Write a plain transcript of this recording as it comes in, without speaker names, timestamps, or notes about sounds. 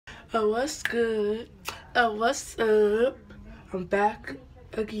Oh, what's good? Oh, what's up? I'm back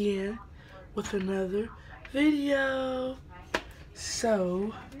again with another video.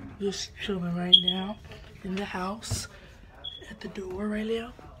 So, just chilling right now in the house at the door right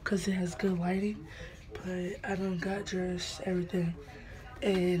now because it has good lighting. But I done got dressed, everything,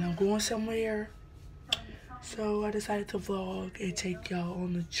 and I'm going somewhere. So I decided to vlog and take y'all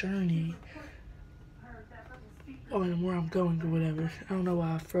on the journey on where I'm going or whatever. I don't know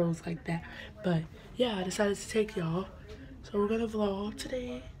why I froze like that, but yeah, I decided to take y'all. So we're gonna vlog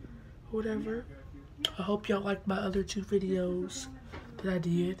today or whatever. I hope y'all liked my other two videos that I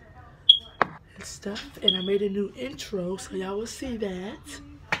did and stuff. And I made a new intro, so y'all will see that.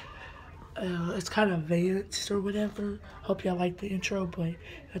 It's kind of advanced or whatever. Hope y'all like the intro, but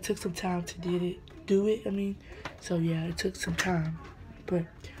it took some time to do it. So yeah, it took some time, but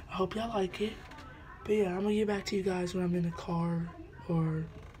I hope y'all like it. But yeah, I'm gonna get back to you guys when I'm in the car or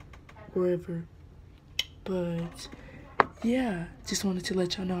wherever. But yeah, just wanted to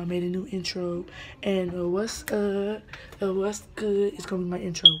let y'all know I made a new intro, and what's good is gonna be my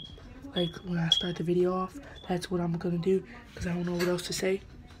intro. Like when I start the video off, that's what I'm gonna do because I don't know what else to say.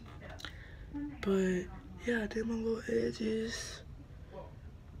 But yeah, I did my little edges,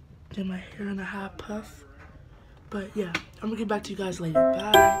 did my hair in a high puff. But yeah, I'm gonna get back to you guys later.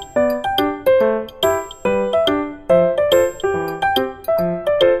 Bye.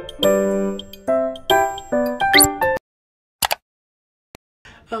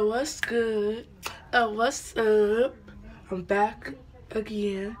 Oh, what's good? Oh, what's up? I'm back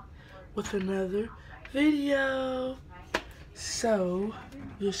again with another video. So,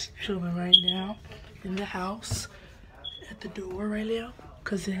 just chilling right now in the house at the door right now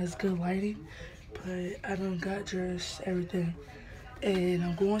because it has good lighting. But I done got dressed, everything, and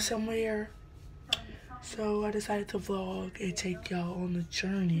I'm going somewhere. So I decided to vlog and take y'all on the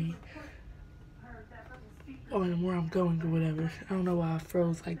journey on where I'm going or whatever. I don't know why I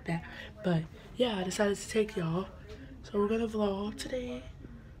froze like that, but yeah, I decided to take y'all. So we're gonna vlog today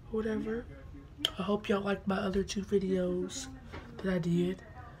or whatever. I hope y'all liked my other two videos that I did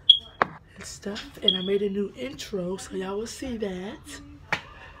and stuff. And I made a new intro, so y'all will see that.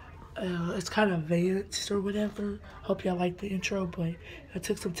 It's kind of advanced or whatever. Hope y'all like the intro, but it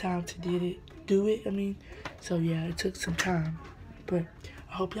took some time to do it. So yeah, it took some time, but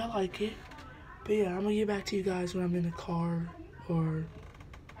I hope y'all like it. But yeah, I'm gonna get back to you guys when I'm in the car or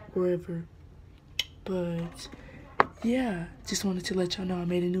wherever. But yeah, just wanted to let y'all know I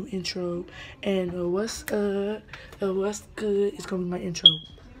made a new intro, and what's good is gonna be my intro.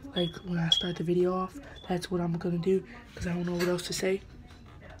 Like when I start the video off, that's what I'm gonna do because I don't know what else to say.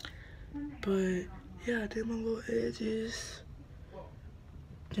 But yeah, I did my little edges,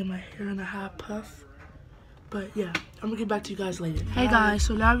 did my hair in a high puff. But yeah, I'm gonna get back to you guys later. Hey guys,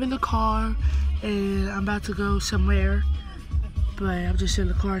 so now I'm in the car and I'm about to go somewhere. But I'm just in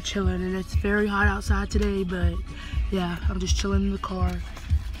the car chilling, and it's very hot outside today. But yeah, I'm just chilling in the car.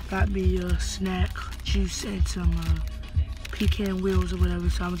 Got me a snack, juice, and some pecan wheels or whatever.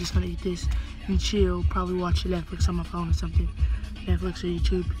 So I'm just gonna eat this and chill. Probably watch Netflix on my phone or something, Netflix or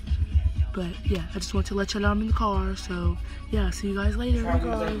YouTube. But yeah, I just want to let y'all know I'm in the car. So yeah, see you guys later. Hey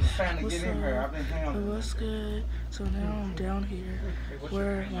guys, what's up? What's good? So now I'm down here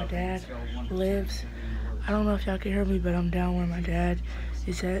where my dad lives. I don't know if y'all can hear me, but I'm down where my dad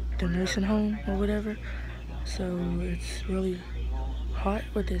is at the nursing home or whatever. So it's really hot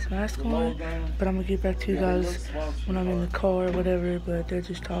with this mask on, but I'm gonna get back to you guys when I'm in the car or whatever. But they're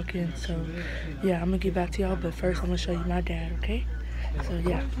just talking, so yeah, I'm gonna get back to y'all. But first, I'm gonna show you my dad, okay? So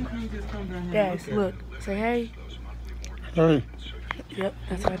yeah, guys, look, say hey. Hey. Yep,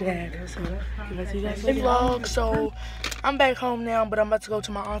 that's my dad. So get back to you guys later. Vlog. So I'm back home now, but I'm about to go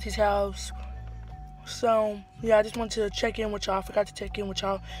to my auntie's house. So yeah, I just wanted to check in with y'all. I forgot to check in with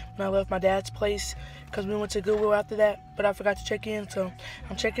y'all when I left my dad's place because we went to Goodwill after that, but I forgot to check in. So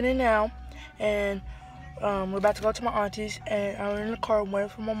I'm checking in now, and we're about to go to my auntie's, and I'm in the car waiting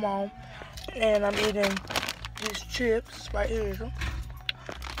for my mom, and I'm eating these chips right here.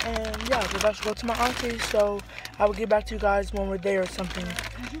 And yeah, we're about to go to my auntie's, so I will get back to you guys when we're there or something.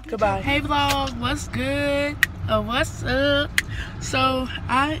 Goodbye. Hey vlog, what's good? What's up? So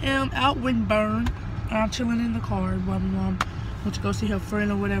I am out Winburn. I'm chilling in the car. My mom went to go see her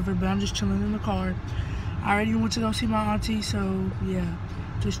friend or whatever, but I'm just chilling in the car. I already went to go see my auntie, so yeah,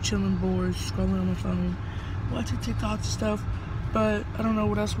 just chilling, bored, scrolling on my phone, watching TikToks and stuff. But I don't know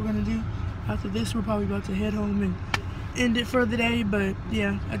what else we're gonna do. After this, we're probably about to head home and end it for the day. But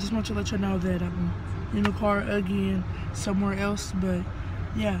yeah, I just want to let you know that I'm in the car again somewhere else. But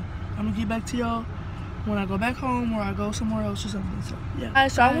yeah, I'm gonna get back to y'all when I go back home or I go somewhere else or something. So yeah.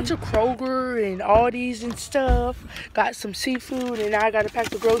 So I went to Kroger and Aldi's and stuff. Got some seafood, and now I gotta pack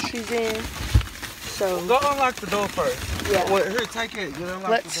the groceries in. So go unlock the door first. Yeah. Well, here, take it.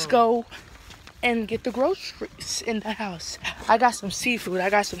 Let's go and get the groceries in the house. I got some seafood. I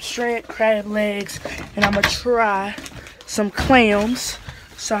got some shred crab legs, and I'm gonna try some clams.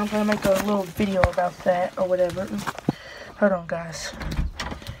 So I'm gonna make a little video about that or whatever. Hold on, guys.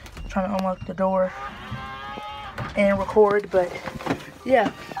 I'm trying to unlock the door and record, but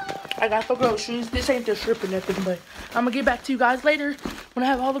yeah, I got the groceries. This ain't the shrimp or nothing, but I'm gonna get back to you guys later when I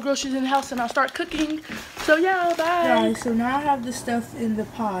have all the groceries in the house and I'll start cooking. So yeah, bye. Guys, so now I have the stuff in the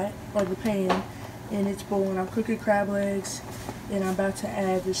pot or the pan, and it's boiling. I'm cooking crab legs, and I'm about to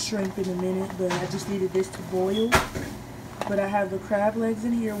add the shrimp in a minute, but I just needed this to boil. But I have the crab legs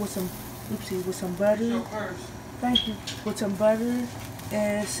in here with some, oopsie, with some butter. Thank you. With some butter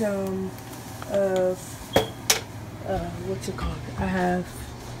and some what's it called? I have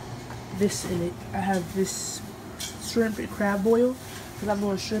this in it. I have this shrimp and crab boil, because I'm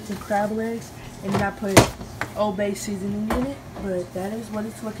doing shrimp and crab legs, and then I put Old Bay seasoning in it. But that is what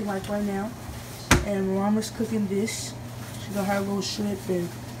it's looking like right now. And Mama's cooking this. She got her little shrimp and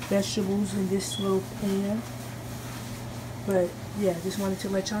vegetables in this little pan. But yeah, just wanted to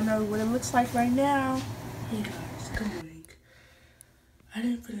let y'all know what it looks like right now. Hey guys, good morning. I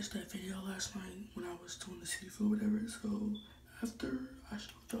didn't finish that video last night when I was doing the seafood, whatever. So after I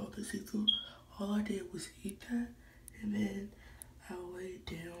showed y'all the seafood, all I did was eat that, and then I laid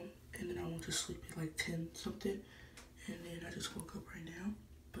down, and then I went to sleep at like 10 something, and then I just woke up right now.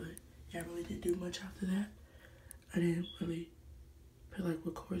 But yeah, I really didn't do much after that. I didn't really feel like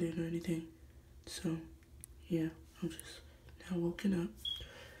recording or anything. So yeah, I'm just now woken up.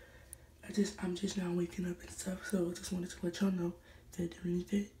 I'm just now waking up and stuff, so I just wanted to let y'all know that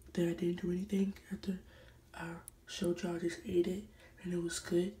I didn't do anything after I showed y'all. I just ate it, and it was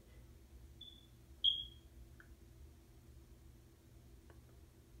good.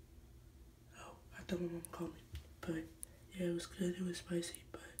 Oh, I thought my mom called me, but yeah, it was good. It was spicy,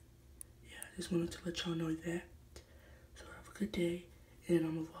 but yeah, I just wanted to let y'all know that. So have a good day, and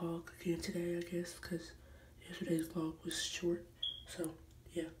I'm gonna vlog again today, I guess, because yesterday's vlog was short. So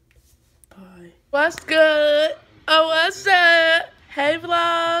yeah. Bye. What's good? Oh, what's up? Hey,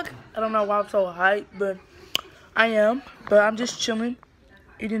 vlog. I don't know why I'm so hyped, but I am. But I'm just chilling,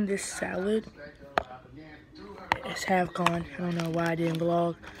 eating this salad. It's half gone. I don't know why I didn't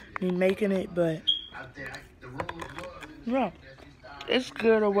vlog me making it, but yeah, it's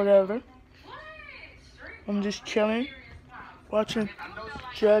good or whatever. I'm just chilling, watching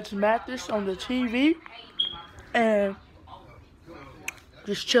Judge Mathis on the TV, and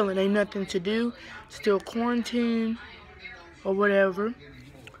just chilling. Ain't nothing to do. Still quarantined or whatever.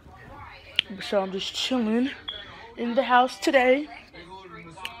 So I'm just chilling in the house today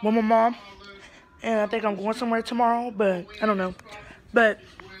with my mom. And I think I'm going somewhere tomorrow, but I don't know. But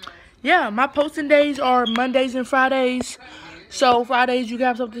yeah, my posting days are Mondays and Fridays. So Fridays you can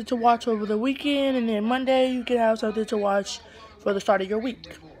have something to watch over the weekend, and then Monday you can have something to watch for the start of your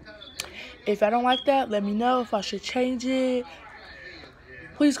week. If I don't like that, let me know if I should change it.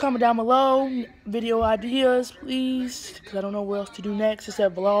 Please comment down below video ideas, please, because I don't know what else to do next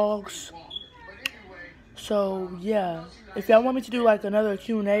except vlogs. So yeah, if y'all want me to do like another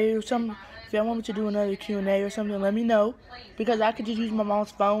Q&A or something, let me know, because I could just use my mom's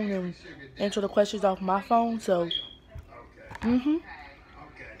phone and answer the questions off my phone. So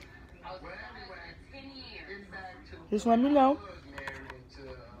just let me know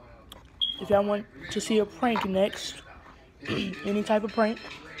if y'all want to see a prank next. Any type of prank.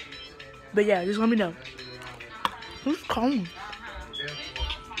 But yeah, just let me know. Who's calling?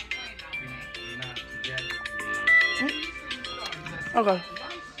 Okay.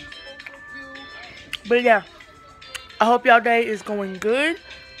 But yeah, I hope y'all day is going good.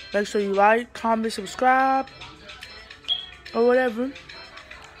 Make sure you like, comment, subscribe, or whatever.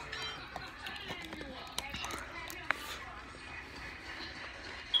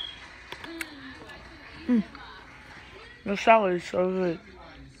 The salad is so good.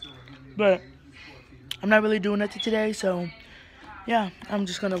 But I'm not really doing nothing today, so yeah, I'm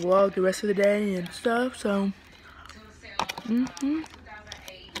just gonna vlog the rest of the day and stuff. So I'm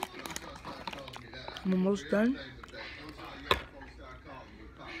almost done.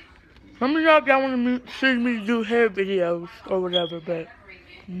 Let me know if y'all want to see me do hair videos or whatever, but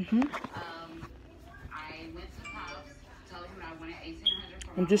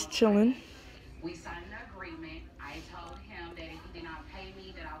I'm just chilling.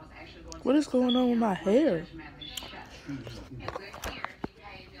 What is going on with my hair?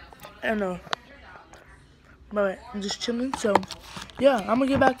 I don't know. But I'm just chilling. So, yeah, I'm going to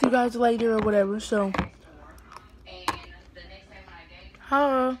get back to you guys later or whatever. So,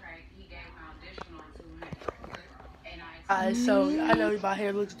 so I know my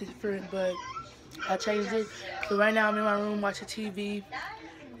hair looks different, but I changed it. So right now I'm in my room watching TV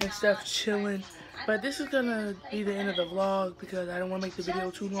and stuff, chilling. But this is gonna be the end of the vlog because I don't want to make the video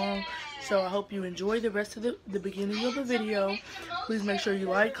too long. So I hope you enjoy the rest of the beginning of the video. Please make sure you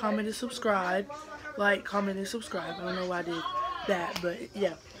like, comment, and subscribe. Like, comment, and subscribe. I don't know why I did that, but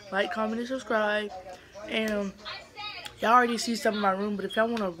yeah, like, comment, and subscribe. And y'all already see stuff in my room, but if y'all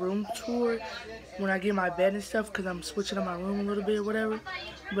want a room tour when I get my bed and stuff, because I'm switching up my room a little bit or whatever.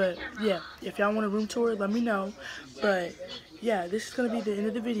 But yeah, if y'all want a room tour, let me know. But yeah, this is going to be the end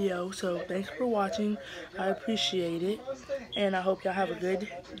of the video. So thanks for watching. I appreciate it. And I hope y'all have a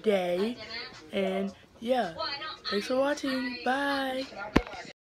good day. And yeah, thanks for watching. Bye.